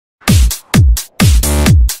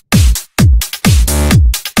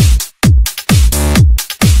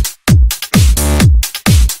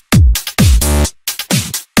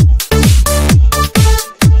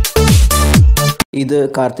ഇത്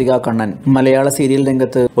കാർത്തിക കണ്ണൻ. മലയാള സീരിയൽ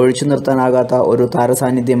രംഗത്ത് ഒഴിച്ചു നിർത്താനാകാത്ത ഒരു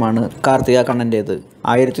താരസാന്നിധ്യമാണ് കാർത്തിക കണ്ണൻ്റേത്.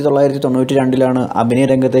 1992 അഭിനയ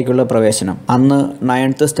രംഗത്തേക്കുള്ള പ്രവേശനം. അന്ന്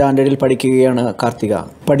 9th സ്റ്റാൻഡേർഡിൽ പഠിക്കുകയാണ് കാർത്തിക.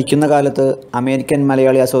 പഠിക്കുന്ന കാലത്ത് അമേരിക്കൻ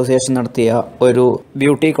മലയാളി അസോസിയേഷൻ നടത്തിയ ഒരു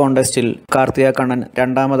ബ്യൂട്ടി കോൺടെസ്റ്റിൽ കാർത്തിക കണ്ണൻ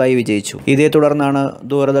രണ്ടാമതായി വിജയിച്ചു. ഇതേ തുടർന്നാണ്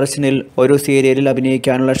ദൂരദർശനിൽ ഒരു സീരിയലിൽ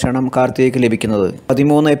അഭിനയിക്കാനുള്ള ക്ഷണം കാർത്തികയ്ക്ക് ലഭിക്കുന്നത്.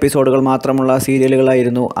 13 എപ്പിസോഡുകൾ മാത്രമുള്ള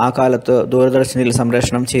സീരിയലുകളായിരുന്നു ആ കാലത്ത് ദൂരദർശനിൽ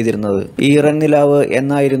സംപ്രേഷണം ചെയ്തിരുന്നത്. ഈറൻ നിലാവ്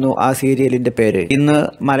എന്നായിരുന്നു ആ സീരിയലിന്റെ പേര്. ഇന്ന്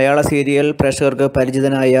മലയാള സീരിയൽ പ്രേക്ഷകർക്ക്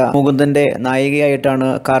പരിചിതനായ മുകുന്ദന്റെ നായികയായിട്ടാണ്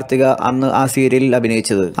കാർത്തിക അന്ന് ആ സീരിയലിൽ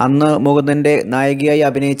അഭിനയിച്ചത്. അന്ന് മുകുന്ദന്റെ നായികയായി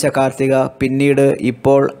അഭിനയിച്ച കാർത്തിക പിന്നീട്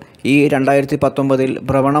ഇപ്പോൾ ഈ 2019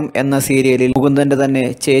 ഭ്രമണം എന്ന സീരിയലിൽ മുകുന്ദന്റെ തന്നെ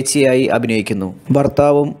ചേച്ചിയായി അഭിനയിക്കുന്നു.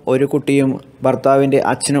 ഭർത്താവും ഒരു കുട്ടിയും ഭർത്താവിന്റെ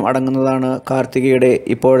അച്ഛനും അടങ്ങുന്നതാണ് കാർത്തികയുടെ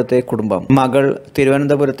ഇപ്പോഴത്തെ കുടുംബം. മകൾ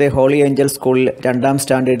തിരുവനന്തപുരത്തെ ഹോളി ഏഞ്ചൽ സ്കൂളിൽ 2ാം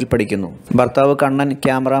സ്റ്റാൻഡേർഡിൽ പഠിക്കുന്നു. ഭർത്താവ് കണ്ണൻ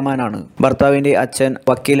ക്യാമറാമാനാണ്. ഭർത്താവിന്റെ അച്ഛൻ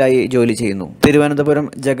വക്കീലായി ജോലി ചെയ്യുന്നു. തിരുവനന്തപുരം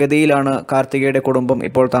ജഗതിയിലാണ് കാർത്തികയുടെ കുടുംബം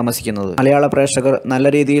ഇപ്പോൾ താമസിക്കുന്നത്. മലയാള പ്രേക്ഷകർ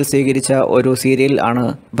നല്ല രീതിയിൽ സ്വീകരിച്ച ഒരു സീരിയൽ ആണ്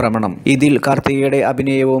ഭ്രമണം. ഇതിൽ കാർത്തികയുടെ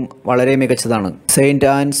അഭിനയവും വളരെ മികച്ചതാണ്. Saint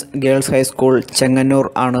Ans girls high school Chengannur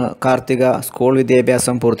ആണ് കാർത്തിക സ്കൂൾ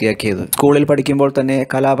വിദ്യാഭ്യാസം പൂർത്തിയാക്കിയത്. സ്കൂളിൽ പഠിക്കുമ്പോൾ തന്നെ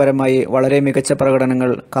കലാപരമായി വളരെ മികച്ച പ്രകടനങ്ങൾ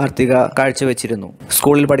കാർത്തിക കാഴ്ചവെച്ചിരുന്നു.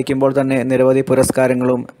 സ്കൂളിൽ പഠിക്കുമ്പോൾ തന്നെ നിരവധി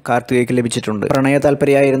പുരസ്കാരങ്ങളും കാർത്തികയ്ക്ക് ലഭിച്ചിട്ടുണ്ട്. പ്രണയ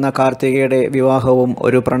താല്പര്യമായിരുന്ന കാർത്തികയുടെ വിവാഹവും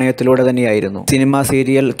ഒരു പ്രണയത്തിലൂടെ തന്നെയായിരുന്നു. സിനിമ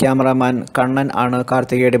സീരിയൽ ക്യാമറാമാൻ കണ്ണൻ ആണ്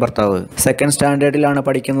കാർത്തികയുടെ ഭർത്താവ്. 2nd സ്റ്റാൻഡേർഡിലാണ്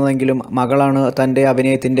പഠിക്കുന്നതെങ്കിലും മകളാണ് തന്റെ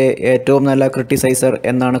അഭിനയത്തിന്റെ ഏറ്റവും നല്ല ക്രിട്ടിസൈസർ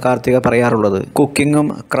എന്നാണ് കാർത്തിക പറയാറുള്ളത്. കുക്കിങ്ങും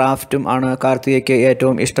ക്രാഫ്റ്റും ആണ് കാർത്തികയ്ക്ക്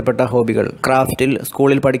ഏറ്റവും ഇഷ്ടപ്പെട്ട ഹോബികൾ. ക്രാഫ്റ്റിൽ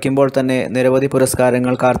സ്കൂളിൽ പഠിക്കുമ്പോൾ തന്നെ നിരവധി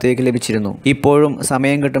പുരസ്കാരങ്ങൾ കാർത്തികയ്ക്ക് ലഭിച്ചിരുന്നു. ഇപ്പോഴും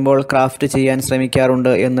സമയം കിട്ടുമ്പോൾ ക്രാഫ്റ്റ് ചെയ്യാൻ ശ്രമിക്കാറുണ്ട്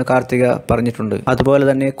എന്ന് കാർത്തിക പറഞ്ഞിട്ടുണ്ട്. അതുപോലെ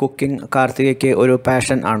തന്നെ കുക്കിംഗ് കാർത്തികയ്ക്ക് ഒരു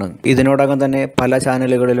പാഷൻ ആണ്. ഇതിനോടകം തന്നെ പല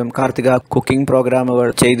ചാനലുകളിലും കാർത്തിക കുക്കിംഗ് പ്രോഗ്രാമുകൾ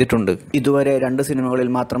ചെയ്തിട്ടുണ്ട്. ഇതുവരെ 2 സിനിമകളിൽ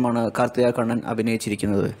മാത്രമാണ് കാർത്തിക കണ്ണൻ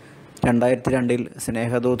അഭിനയിച്ചിരിക്കുന്നത്. 2002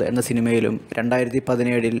 സ്നേഹദൂത് എന്ന സിനിമയിലും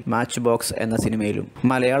 2017 മാച്ച് ബോക്സ് എന്ന സിനിമയിലും.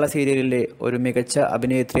 മലയാള സീരിയലിലെ ഒരു മികച്ച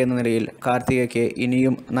അഭിനേത്രി എന്ന നിലയിൽ കാർത്തികയ്ക്ക്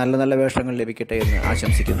ഇനിയും നല്ല നല്ല വേഷങ്ങൾ ലഭിക്കട്ടെ എന്ന്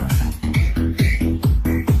ആശംസിക്കുന്നു.